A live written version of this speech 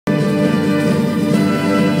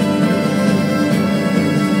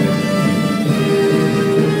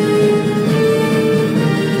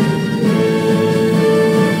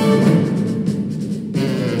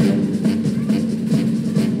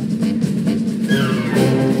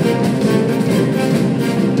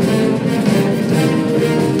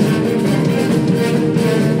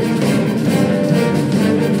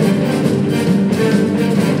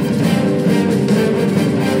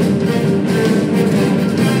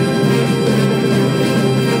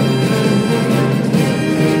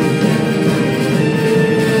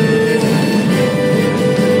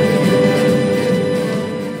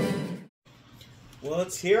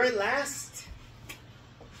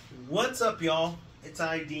up, y'all? It's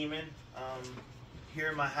I, Demon. Here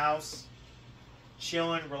in my house,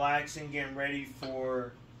 chilling, relaxing, getting ready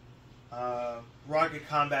for Rocket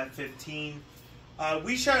Combat 15.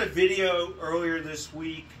 We shot a video earlier this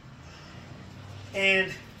week,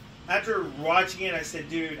 and after watching it, I said,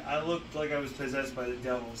 dude, I looked like I was possessed by the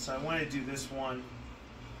devil, so I wanted to do this one.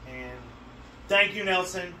 And thank you,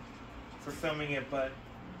 Nelson, for filming it, but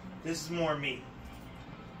this is more me.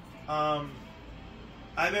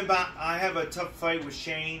 I have a tough fight with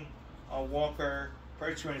Shane Walker.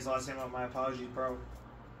 Probably screwing his last name out. My apologies, bro.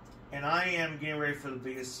 And I am getting ready for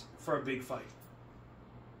a big fight.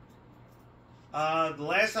 The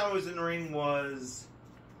last time I was in the ring was,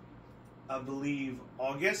 I believe,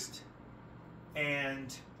 August,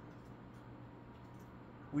 and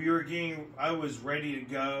I was ready to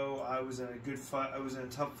go. I was in a good fight. I was in a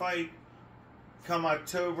tough fight. Come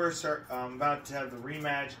October, I'm about to have the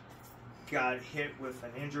rematch. Got hit with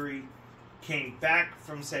an injury. Came back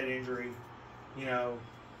from said injury. You know,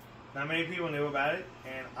 not many people knew about it,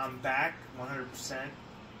 and I'm back 100%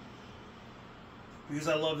 because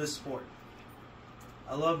I love this sport.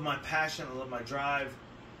 I love my passion. I love my drive.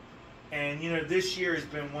 And, you know, this year has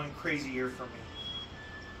been one crazy year for me.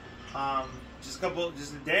 Just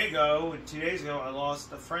a day ago, 2 days ago, I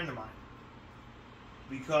lost a friend of mine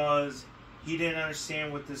because he didn't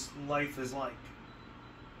understand what this life is like.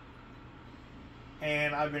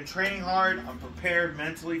 And I've been training hard. I'm prepared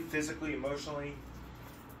mentally, physically, emotionally.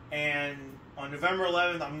 And on November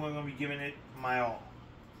 11th, I'm going to be giving it my all.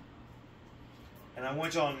 And I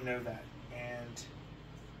want y'all to know that. And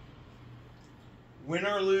win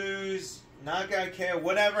or lose, knockout KO,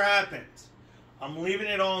 whatever happens, I'm leaving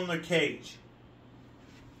it all in the cage.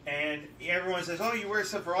 And everyone says, oh, you wear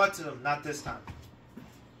stuff for autism. Not this time.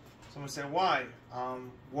 Someone said, why?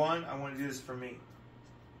 One, I want to do this for me.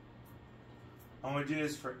 I want to do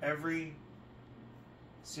this for every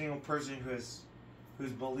single person who's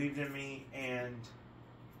believed in me, and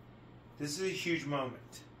this is a huge moment.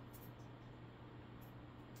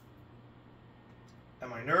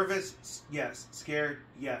 Am I nervous? Yes. Scared?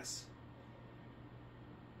 Yes.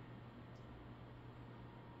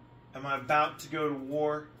 Am I about to go to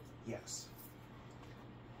war? Yes.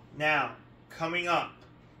 Now, coming up,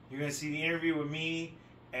 you're going to see the interview with me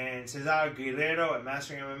and Cesar Guerrero at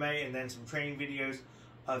Mastering MMA, and then some training videos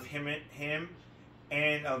of him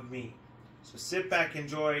and of me. So sit back,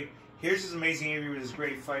 enjoy. Here's this amazing interview with this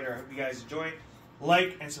great fighter. I hope you guys enjoy it.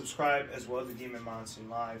 Like and subscribe as well to Demon Monsoon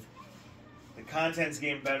Live. The content's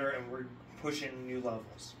getting better, and we're pushing new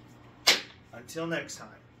levels. Until next time,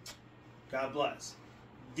 God bless.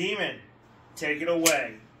 Demon, take it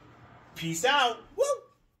away. Peace out. Woo!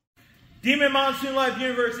 Demon Monsoon Live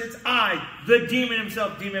Universe, it's I, the Demon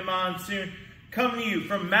himself, Demon Monsoon, coming to you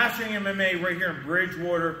from Mastering MMA right here in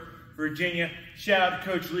Bridgewater, Virginia. Shout out to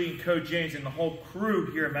Coach Lee and Coach James and the whole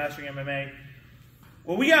crew here at Mastering MMA.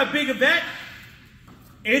 Well, we got a big event.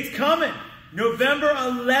 It's coming. November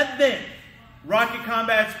 11th. Rocket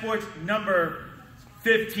Combat Sports number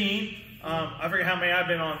 15. I forget how many I've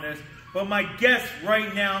been on this. But my guest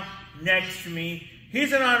right now next to me,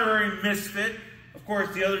 he's an honorary misfit. Of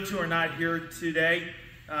course, the other two are not here today.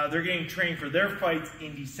 They're getting trained for their fights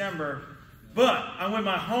in December. But I'm with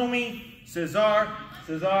my homie, Cesar.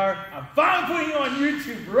 Cesar, I'm finally putting you on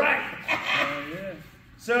YouTube, right? Yeah.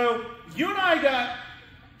 So, you and I got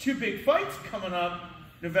two big fights coming up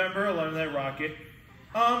November 11th at Rocket.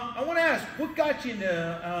 I want to ask, what got you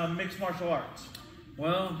into mixed martial arts?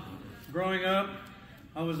 Well, growing up,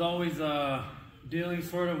 I was always dealing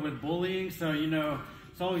sort of with bullying, so, you know,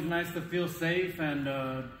 it's always nice to feel safe, and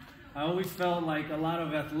I always felt like a lot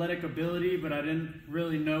of athletic ability, but I didn't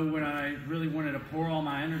really know what I really wanted to pour all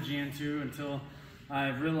my energy into until I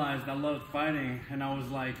realized I loved fighting, and I was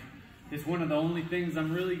like, it's one of the only things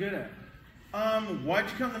I'm really good at. Why'd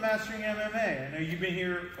you come to Mastering MMA? I know you've been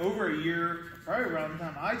here over a year, probably around the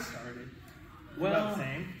time I started. Well, about the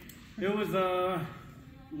same. It was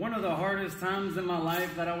one of the hardest times in my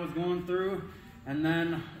life that I was going through, and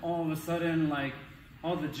then all of a sudden, like,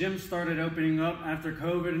 all the gyms started opening up after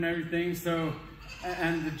COVID and everything, so,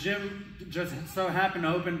 and the gym just so happened to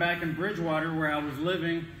open back in Bridgewater where I was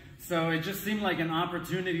living, so it just seemed like an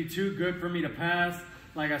opportunity too good for me to pass.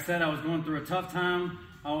 Like I said, I was going through a tough time.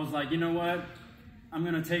 I was like, you know what, I'm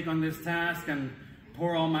going to take on this task and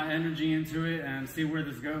pour all my energy into it and see where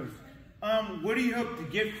this goes. What do you hope to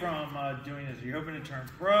get from doing this? Are you hoping to turn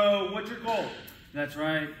pro? What's your goal? That's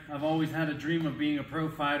right. I've always had a dream of being a pro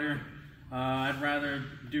fighter. I'd rather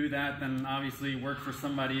do that than obviously work for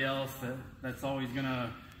somebody else that's always going to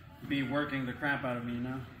be working the crap out of me, you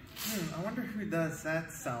know? I wonder who does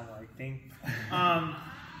that sound like thing.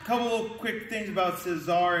 couple of quick things about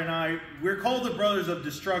Cesar and I. We're called the Brothers of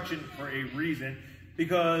Destruction for a reason,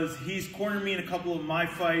 because he's cornered me in a couple of my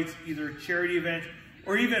fights, either charity events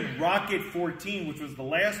or even Rocket 14, which was the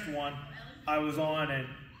last one I was on, and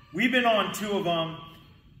we've been on 2 of them.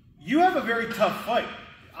 You have a very tough fight.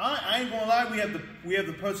 I ain't gonna lie, we have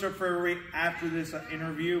the poster up for everybody after this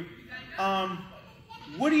interview.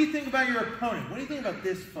 What do you think about your opponent? What do you think about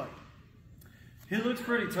this fight? He looks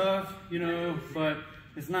pretty tough, you know, but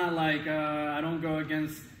it's not like I don't go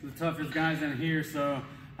against the toughest guys in here, so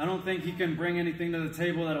I don't think he can bring anything to the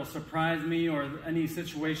table that'll surprise me or any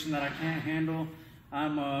situation that I can't handle.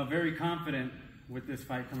 I'm very confident with this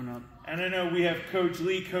fight coming up. And I know we have Coach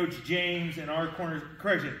Lee, Coach James, and our corner,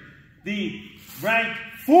 correction, the ranked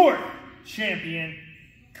 4th champion,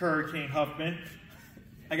 Hurricane Huffman.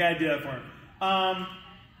 I gotta do that for him.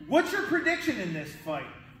 What's your prediction in this fight?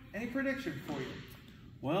 Any prediction for you?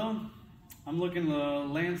 Well, I'm looking to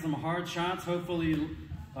land some hard shots, hopefully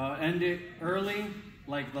end it early,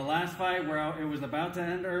 like the last fight where it was about to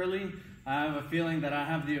end early. I have a feeling that I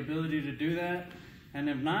have the ability to do that. And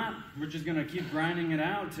if not, we're just going to keep grinding it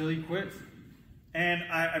out till he quits. And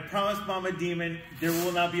I promised Mama Demon there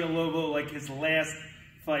will not be a Lobo like his last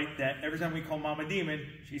fight, that every time we call Mama Demon,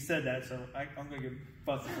 she said that. So I'm going to get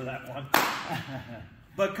busted for that one.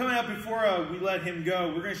 But coming up before we let him go,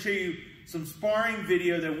 we're going to show you some sparring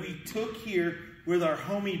video that we took here with our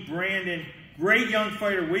homie Brandon. Great young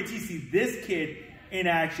fighter. Wait till you see this kid in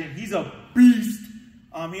action. He's a beast.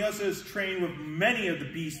 He also has trained with many of the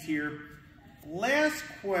beasts here. Last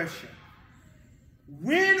question.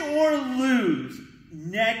 Win or lose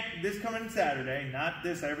this coming Saturday, not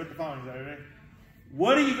this Saturday, but the following Saturday,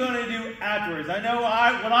 what are you going to do afterwards? I know what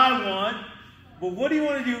I want, but what do you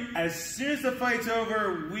want to do as soon as the fight's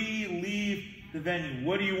over, we leave the venue?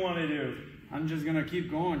 What do you want to do? I'm just going to keep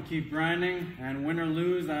going, keep grinding, and win or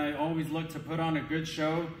lose, I always look to put on a good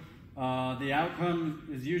show. The outcome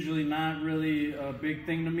is usually not really a big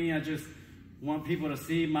thing to me. I just want people to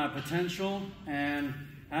see my potential, and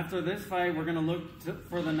after this fight, we're going to look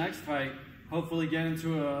for the next fight, hopefully get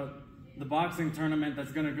into the boxing tournament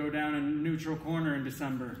that's going to go down in Neutral Corner in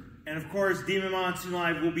December. And of course, Demon Monsoon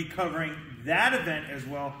Live will be covering that event as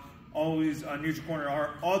well, always Neutral Corner,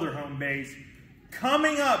 our other home base.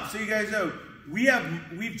 Coming up, so you guys know,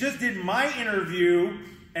 we've just did my interview,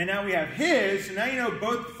 and now we have his, so now you know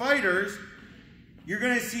both fighters. You're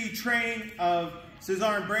going to see training of Cesar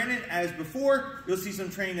and Brandon as before. You'll see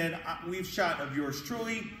some training that we've shot of yours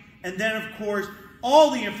truly. And then, of course,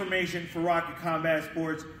 all the information for Rocket Combat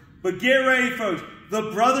Sports. But get ready, folks.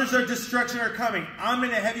 The Brothers of Destruction are coming. I'm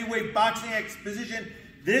in a heavyweight boxing exposition.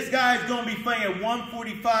 This guy's going to be fighting at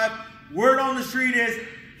 145. Word on the street is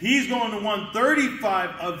he's going to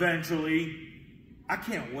 135 eventually. I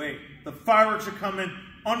can't wait. The fireworks are coming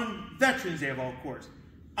on Veterans Day of all, course.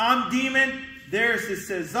 I'm Demon. There's the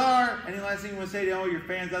Cesar. Any last thing you want to say to all your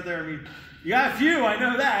fans out there? I mean, you got a few, I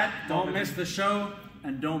know that. Don't miss the show,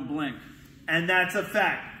 and don't blink. And that's a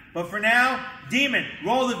fact. But for now, Demon,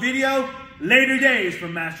 roll the video. Later days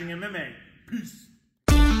from Mastering MMA. Peace.